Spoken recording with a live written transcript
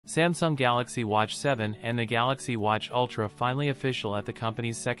Samsung Galaxy Watch 7 and the Galaxy Watch Ultra finally official at the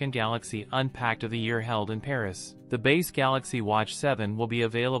company's second Galaxy Unpacked of the year held in Paris. The base Galaxy Watch 7 will be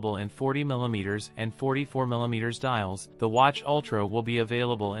available in 40mm and 44mm dials. The Watch Ultra will be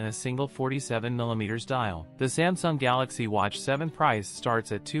available in a single 47mm dial. The Samsung Galaxy Watch 7 price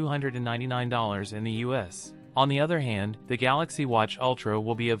starts at $299 in the US. On the other hand, the Galaxy Watch Ultra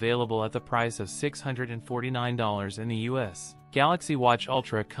will be available at the price of $649 in the US. Galaxy Watch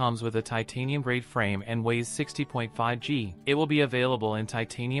Ultra comes with a titanium-grade frame and weighs 60.5 g. It will be available in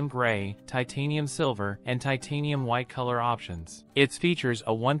titanium gray, titanium silver, and titanium white color options. It features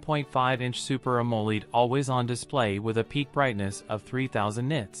a 1.5-inch Super AMOLED always-on display with a peak brightness of 3000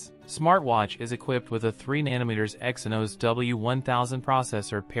 nits. Smartwatch is equipped with a 3nm Exynos W1000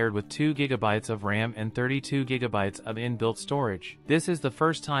 processor paired with 2GB of RAM and 32GB of inbuilt storage. This is the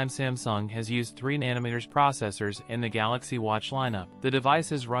first time Samsung has used 3nm processors in the Galaxy Watch lineup. The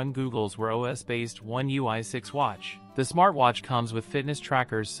devices run Google's Wear OS-based One UI 6 watch. The smartwatch comes with fitness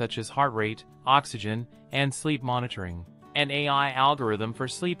trackers such as heart rate, oxygen, and sleep monitoring, an AI algorithm for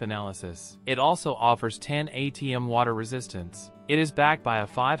sleep analysis. It also offers 10 ATM water resistance. It is backed by a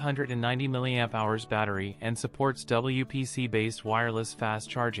 590 mAh battery and supports WPC-based wireless fast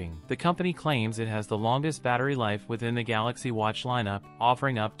charging. The company claims it has the longest battery life within the Galaxy Watch lineup,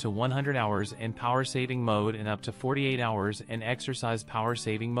 offering up to 100 hours in power-saving mode and up to 48 hours in exercise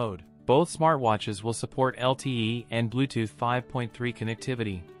power-saving mode. Both smartwatches will support LTE and Bluetooth 5.3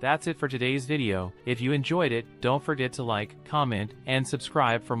 connectivity. That's it for today's video. If you enjoyed it, don't forget to like, comment, and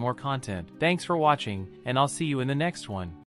subscribe for more content. Thanks for watching, and I'll see you in the next one.